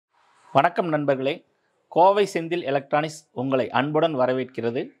வணக்கம் நண்பர்களே, கோவை செந்தில் எலக்ட்ரானிக்ஸ் உங்களை அன்புடன்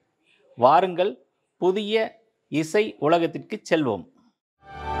வரவேற்கிறது. வாருங்கள், புதிய இசை உலகத்திற்கு செல்வோம்.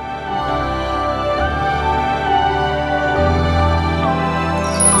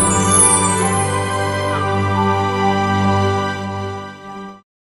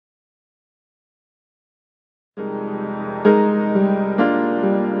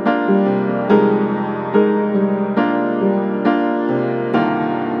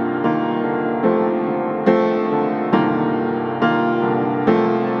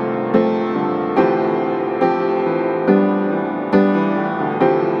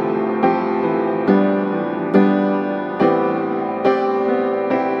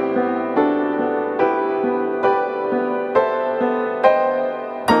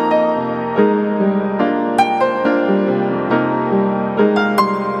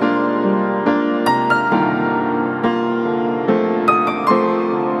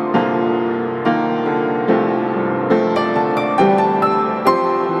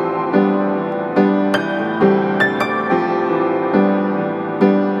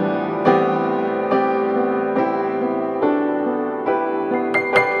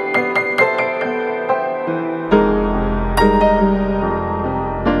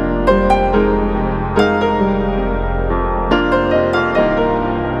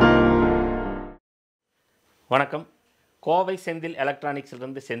 வணக்கம், கோவை செந்தில்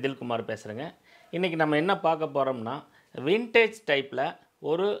எலக்ட்ரானிக்ஸ்லேருந்து செந்தில்குமார் பேசுகிறேங்க. இன்றைக்கி நம்ம என்ன பார்க்க போகிறோம்னா, விண்டேஜ் டைப்பில்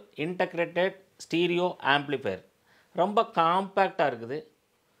ஒரு இன்டகிரேட்டட் ஸ்டீரியோ ஆம்ப்ளிஃபையர். ரொம்ப காம்பேக்டாக இருக்குது,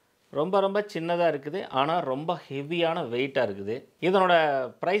 ரொம்ப சின்னதாக இருக்குது, ஆனால் ரொம்ப ஹெவியான வெயிட்டாக இருக்குது. இதனோட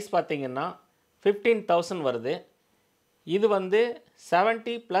ப்ரைஸ் பார்த்திங்கன்னா 15,000 வருது. இது வந்து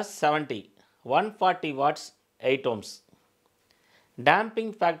 70 + 70 140 வாட்ஸ் 8 ohms.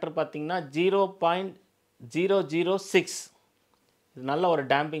 டேம்பிங் ஃபேக்டர் பார்த்திங்கன்னா 0.006. இது நல்ல ஒரு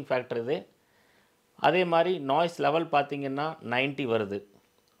டேம்பிங் ஃபேக்டர் இது. அதே மாதிரி நாய்ஸ் லெவல் பார்த்திங்கன்னா 90 வருது.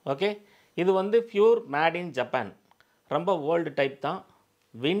 ஓகே, இது வந்து பியூர் மேட் இன் ஜப்பான். ரொம்ப ஓல்டு டைப் தான்,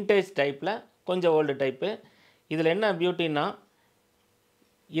 விண்டேஜ் டைப்பில் கொஞ்சம் ஓல்டு டைப்பு. இதில் என்ன பியூட்டின்னா,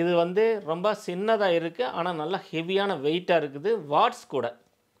 இது வந்து ரொம்ப சின்னதாக இருக்குது, ஆனால் நல்லா ஹெவியான வெயிட்டாக இருக்குது. வாட்ஸ் கூட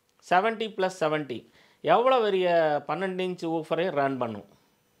 70 + 70 எவ்வளோ பெரிய 12 இன்ச் ஊஃபரையும் ரன் பண்ணும்.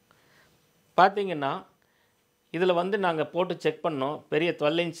 பார்த்திங்கன்னா இதில் வந்து நாங்கள் போட்டு செக் பண்ணோம், பெரிய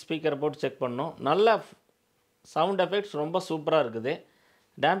 12 இன்ச் ஸ்பீக்கரை போட்டு செக் பண்ணோம். நல்ல சவுண்ட் எஃபெக்ட்ஸ் ரொம்ப சூப்பராக இருக்குது.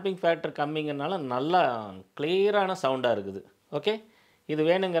 டேம்பிங் ஃபேக்டர் கம்மிங்கனால நல்லா கிளியரான சவுண்டாக இருக்குது. ஓகே, இது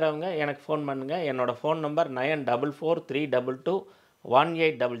வேணுங்கிறவங்க எனக்கு ஃபோன் பண்ணுங்கள். என்னோடய ஃபோன் நம்பர்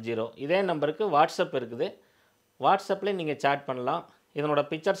 9443221800. இதே நம்பருக்கு வாட்ஸ்அப் இருக்குது. வாட்ஸ்அப்பில் நீங்கள் சேட் பண்ணலாம். இதனோட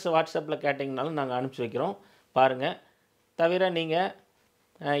பிக்சர்ஸ் வாட்ஸ்அப்பில் கேட்டிங்கனாலும் நாங்கள் அனுப்பிச்சி வைக்கிறோம், பாருங்கள். தவிர நீங்கள்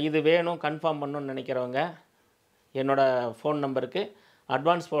இது வேணும் கன்ஃபார்ம் பண்ணணும்னு நினைக்கிறவங்க என்னோடய ஃபோன் நம்பருக்கு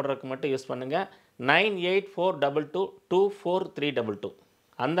அட்வான்ஸ் போடுறதுக்கு மட்டும் யூஸ் பண்ணுங்கள். 9842222322.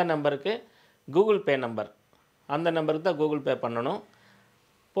 அந்த நம்பருக்கு கூகுள் பே நம்பர், அந்த நம்பருக்கு தான் கூகுள் பே பண்ணணும்.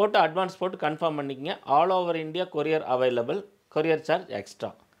 போட்டு அட்வான்ஸ் போட்டு கன்ஃபார்ம் பண்ணிக்கங்க. All over India courier available, courier charge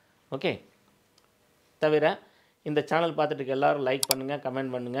extra. Okay, தவிர இந்த சேனல் பார்த்துட்டு எல்லோரும் லைக் பண்ணுங்கள்,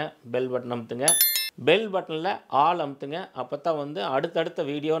 கமெண்ட் பண்ணுங்கள், பெல் பட்டன் அமுத்துங்க. பெல் பட்டனில் ஆல் அமுத்துங்க. அப்போ தான் வந்து அடுத்தடுத்த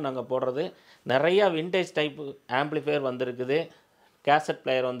வீடியோ நாங்கள் போடுறது. நிறையா விண்டேஜ் டைப்பு ஆம்ப்ளிஃபையர் வந்திருக்குது, கேசட்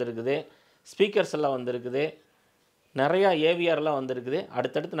பிளேயர் வந்திருக்குது, ஸ்பீக்கர்ஸ் எல்லாம் வந்திருக்குது, நிறையா ஏவிஆர்லாம் வந்திருக்குது.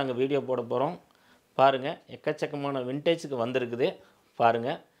 அடுத்தடுத்து நாங்கள் வீடியோ போட போகிறோம், பாருங்கள். எக்கச்சக்கமான விண்டேஜுக்கு வந்திருக்குது,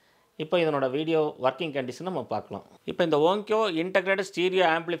 பாருங்கள். இப்போ இதனோட வீடியோ ஒர்க்கிங் கண்டிஷன் நம்ம பார்க்கலாம். இப்போ இந்த ஓங்கியோ இன்டகிரேட்டட் ஸ்டீரியோ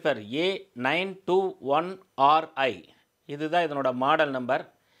ஆம்ப்ளிஃபையர் A921RI, இதுதான் இதனோட மாடல் நம்பர்.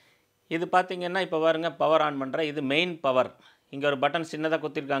 இது பார்த்திங்கன்னா இப்போ பாருங்க, பவர் ஆன் பண்ணுறேன். இது மெயின் பவர். இங்கே ஒரு பட்டன் சின்னதாக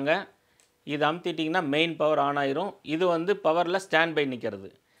குத்திருக்காங்க, இது அமுத்திட்டிங்கன்னா மெயின் பவர் ஆன் ஆயிரும். இது வந்து பவரில் ஸ்டாண்ட் பை நிற்கிறது.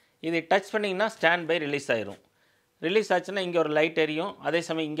 இது டச் பண்ணிங்கன்னா ஸ்டாண்ட் பை ரிலீஸ் ஆயிரும். ரிலீஸ் ஆச்சுன்னா இங்கே ஒரு லைட் எரியும். அதே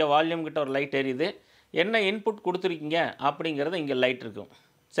சமயம் இங்கே வால்யூம் கிட்ட ஒரு லைட் எரியுது. என்ன இன்புட் கொடுத்துருக்கீங்க அப்படிங்கிறது இங்கே லைட் இருக்கும்,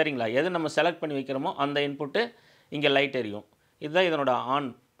 சரிங்களா? எது நம்ம செலக்ட் பண்ணி வைக்கிறோமோ அந்த இன்புட்டு இங்கே லைட் எரியும். இதுதான் இதனோட ஆன்,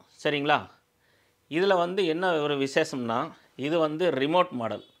 சரிங்களா? இதில் வந்து என்ன ஒரு விசேஷம்னா, இது வந்து ரிமோட்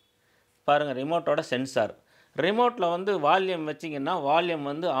மாடல். பாருங்கள், ரிமோட்டோட சென்சார். ரிமோட்டில் வந்து வால்யூம் வச்சிங்கன்னா வால்யூம்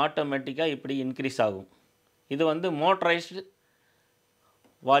வந்து ஆட்டோமேட்டிக்காக இப்படி இன்க்ரீஸ் ஆகும். இது வந்து மோட்டரைஸ்டு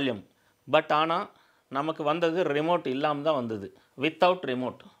வால்யூம். பட் ஆனால் நமக்கு வந்தது ரிமோட் இல்லாமல் தான் வந்தது, வித்தவுட்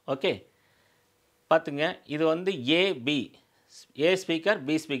ரிமோட். ஓகே, பார்த்துங்க. இது வந்து ஏபி, ஏ ஸ்பீக்கர்,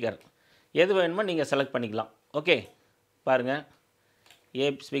 பி ஸ்பீக்கர், எது வேணுமோ நீங்கள் செலக்ட் பண்ணிக்கலாம். ஓகே, பாருங்கள், ஏ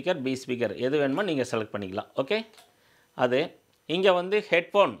ஸ்பீக்கர், பி ஸ்பீக்கர் எது வேணுமோ நீங்கள் செலக்ட் பண்ணிக்கலாம். ஓகே, அது இங்கே வந்து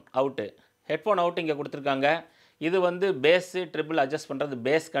ஹெட்ஃபோன் அவுட்டு, இங்கே கொடுத்துருக்காங்க. இது வந்து பேஸு ட்ரிபிள் அட்ஜஸ்ட் பண்ணுறது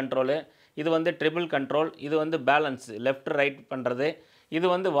பேஸ் கண்ட்ரோலு. இது வந்து ட்ரிபிள் கண்ட்ரோல். இது வந்து பேலன்ஸ் லெஃப்ட் ரைட் பண்ணுறது. இது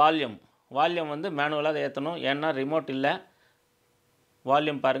வந்து வால்யூம். வால்யூம் வந்து மேனுவலாக அதை ஏற்றணும். ஏன்னா ரிமோட் இல்லை.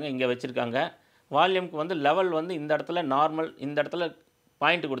 வால்யூம் பாருங்கள் இங்கே வச்சுருக்காங்க. வால்யூம்க்கு வந்து லெவல் வந்து இந்த இடத்துல நார்மல், இந்த இடத்துல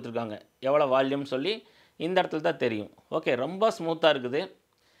பாயிண்ட் கொடுத்துருக்காங்க. எவ்வளோ வால்யூம் சொல்லி இந்த இடத்துல தான் தெரியும். ஓகே, ரொம்ப ஸ்மூத்தாக இருக்குது.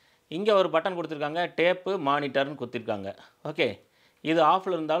 இங்கே ஒரு பட்டன் கொடுத்துருக்காங்க, டேப்பு மானிட்டர்னு கொடுத்துருக்காங்க. ஓகே, இது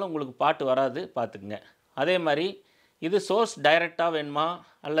ஆஃபில் இருந்தாலும் உங்களுக்கு பாட்டு வராது, பார்த்துக்குங்க. அதே மாதிரி இது சோர்ஸ் டைரெக்டாக வேணுமா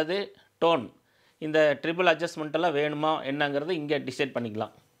அல்லது டோன், இந்த ட்ரிபிள் அட்ஜஸ்ட்மெண்ட்டெல்லாம் வேணுமா என்னங்கிறது இங்கே டிசைட்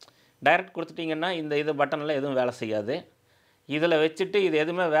பண்ணிக்கலாம். டைரக்ட் கொடுத்துட்டிங்கன்னா இந்த இது பட்டனில் எதுவும் வேலை செய்யாது. இதில் வச்சுட்டு இது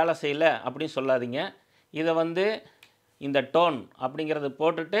எதுவுமே வேலை செய்யலை அப்படின்னு சொல்லாதீங்க. இதை வந்து இந்த டோன் அப்படிங்கிறது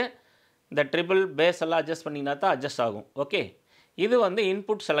போட்டுட்டு இந்த ட்ரிபிள் பேஸ் எல்லாம் அட்ஜஸ்ட் பண்ணிங்கன்னா தான் அட்ஜஸ்ட் ஆகும். ஓகே, இது வந்து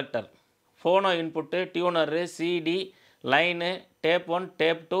input selector. ஃபோனோ input, டியூனரு, CD, line, tape 1,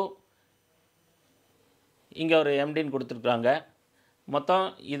 tape 2, இங்கே ஒரு எம்டின்னு கொடுத்துருக்குறாங்க. மொத்தம்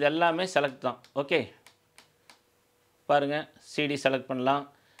இது எல்லாமே செலக்ட் தான். ஓகே, பாருங்கள், சிடி செலக்ட் பண்ணலாம்,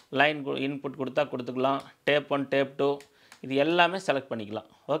 லைன் இன்புட் கொடுத்தா கொடுத்துக்கலாம், டேப் 1, டேப் 2 இது எல்லாமே செலக்ட் பண்ணிக்கலாம்.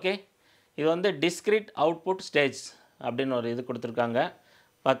 ஓகே, இது வந்து டிஸ்க்ரீட் அவுட்புட் ஸ்டேஜ் அப்படின்னு ஒரு இது கொடுத்துருக்காங்க,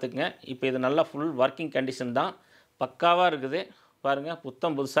 பார்த்துக்குங்க. இப்போ இது நல்லா ஃபுல் ஒர்க்கிங் கண்டிஷன் தான், பக்காவாக இருக்குது. பாருங்கள்,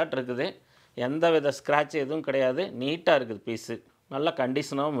 புத்தம் புதுசாக இருக்குது, எந்த வித ஸ்க்ராட்ச் எதுவும் கிடையாது, நீட்டாக இருக்குது பீஸு, நல்ல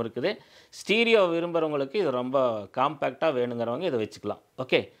கண்டிஷனாகவும் இருக்குது. ஸ்டீரியோ விரும்புகிறவங்களுக்கு இது ரொம்ப காம்பேக்டாக வேணுங்கிறவங்க இதை வச்சுக்கலாம்.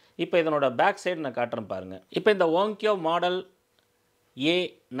 ஓகே, இப்போ இதனோட பேக் சைடு நான் காட்டுறேன் பாருங்கள். இப்போ இந்த ஓங்கியோ மாடல்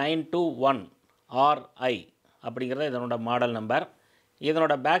A921RI அப்படிங்கிறது இதனோட மாடல் நம்பர்.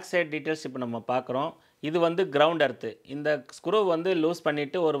 இதனோட பேக் சைடு டீட்டெயில்ஸ் இப்போ நம்ம பார்க்குறோம். இது வந்து கிரவுண்ட் எர்த்து. இந்த ஸ்க்ரூ வந்து லூஸ்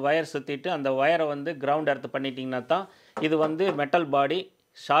பண்ணிவிட்டு ஒரு ஒயர் சுற்றிட்டு அந்த ஒயரை வந்து கிரவுண்ட் எர்த்து பண்ணிட்டிங்கன்னா தான் இது வந்து மெட்டல் பாடி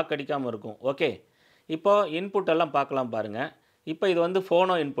ஷாக் அடிக்காமல் இருக்கும். ஓகே, இப்போது இன்புட் எல்லாம் பார்க்கலாம் பாருங்கள். இப்போ இது வந்து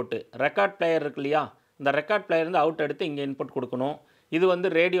ஃபோனோ இன்புட்டு. ரெக்கார்ட் பிளேயர் இருக்கு இல்லையா, இந்த ரெக்கார்ட் பிளேயர்லேருந்து அவுட் எடுத்து இங்கே இன்புட் கொடுக்கணும். இது வந்து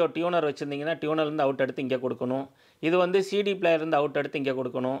ரேடியோ டியூனர் வச்சுருந்தீங்கன்னா டியூனர்லேருந்து அவுட் எடுத்து இங்கே கொடுக்கணும். இது வந்து சிடி பிளேயர்லேருந்து அவுட் எடுத்து இங்கே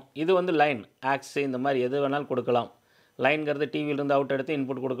கொடுக்கணும். இது வந்து லைன், ஆக்ஸ் இந்த மாதிரி எது வேணாலும் கொடுக்கலாம். லைன்கிறது டிவியிலேருந்து அவுட் எடுத்து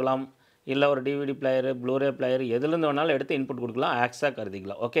இன்புட் கொடுக்கலாம், இல்லை ஒரு டிவிடி பிளேயரு, ப்ளூரே பிளேயர் எதுலேருந்து வேணாலும் எடுத்து இன்புட் கொடுக்கலாம், ஆக்ஸாக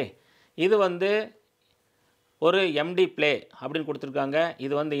கருதிக்கலாம். ஓகே, இது வந்து ஒரு எம்டி ப்ளே அப்படின்னு கொடுத்துருக்காங்க.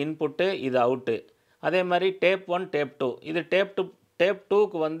 இது வந்து இன்புட்டு, இது அவுட்டு. அதே மாதிரி டேப் 1, டேப் 2 இது டேப்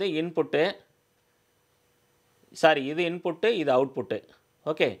 2க்கு வந்து இன்புட்டு, சாரி இது இன்புட்டு, இது அவுட்புட்டு.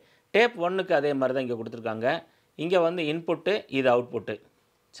 ஓகே, டேப் 1க்கு அதே மாதிரி தான் இங்கே கொடுத்துருக்காங்க. இங்கே வந்து இன்புட்டு, இது அவுட்புட்டு.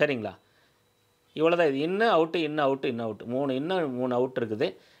 சரிங்களா, இவ்வளோ தான். இது இன்னும் அவுட்டு, இன்னும் அவுட்டு, இன்னும் அவுட்டு, 3 இன்னும் 3 அவுட் இருக்குது.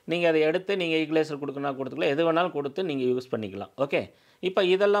 நீங்கள் அதை எடுத்து நீங்கள் ஈக்குவலைசர் கொடுக்கணும் கொடுத்துக்கலாம், எது வேணாலும் கொடுத்து நீங்கள் யூஸ் பண்ணிக்கலாம். ஓகே, இப்போ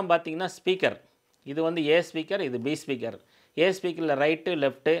இதெல்லாம் பார்த்தீங்கன்னா ஸ்பீக்கர். இது வந்து ஏ ஸ்பீக்கர், இது பி ஸ்பீக்கர். ஏ ஸ்பீக்கரில் right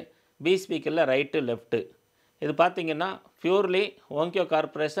left, B ஸ்பீக்கரில் right left. இது பார்த்திங்கன்னா purely ஓங்கியோ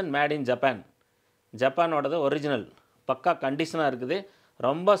corporation, made in Japan. ஜப்பானோடது original, பக்கா கண்டிஷனாக இருக்குது,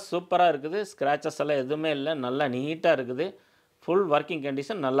 ரொம்ப சூப்பராக இருக்குது. ஸ்க்ராச்சஸ் எல்லாம் எதுவுமே இல்லை, நல்லா நீட்டாக இருக்குது, ஃபுல் ஒர்க்கிங்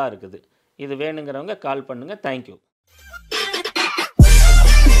கண்டிஷன் நல்லா இருக்குது. இது வேணுங்கிறவங்க கால் பண்ணுங்கள். தேங்க்யூ.